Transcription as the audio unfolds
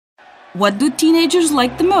What do teenagers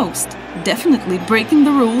like the most? Definitely breaking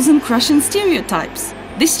the rules and crushing stereotypes.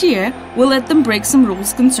 This year, we'll let them break some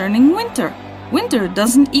rules concerning winter. Winter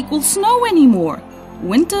doesn't equal snow anymore.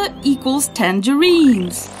 Winter equals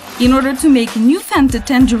tangerines. In order to make a new Fanta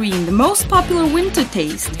Tangerine the most popular winter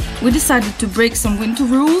taste, we decided to break some winter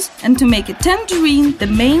rules and to make a tangerine the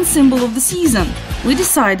main symbol of the season. We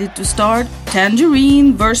decided to start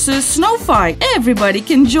Tangerine versus Snow Fight. Everybody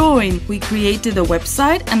can join! We created a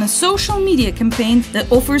website and a social media campaign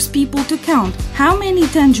that offers people to count how many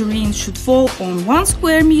tangerines should fall on 1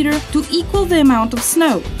 square meter to equal the amount of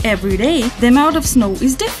snow. Every day, the amount of snow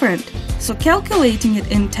is different, so calculating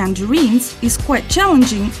it in tangerines is quite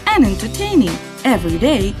challenging and entertaining. Every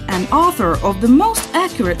day, an author of the most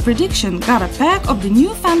accurate prediction got a pack of the new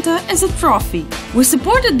Fanta as a trophy. We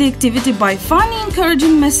supported the activity by funny,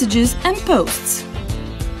 encouraging messages and posts.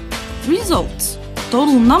 Results: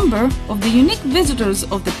 total number of the unique visitors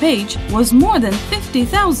of the page was more than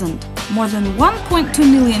 50,000. More than 1.2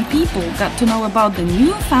 million people got to know about the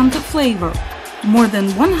new Fanta flavor. More than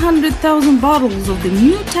 100,000 bottles of the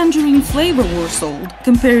new tangerine flavor were sold,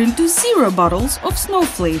 comparing to 0 bottles of snow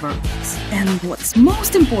flavor. And what's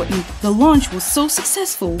most important, the launch was so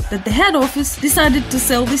successful that the head office decided to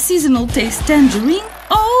sell the seasonal taste tangerine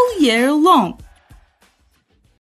all year long.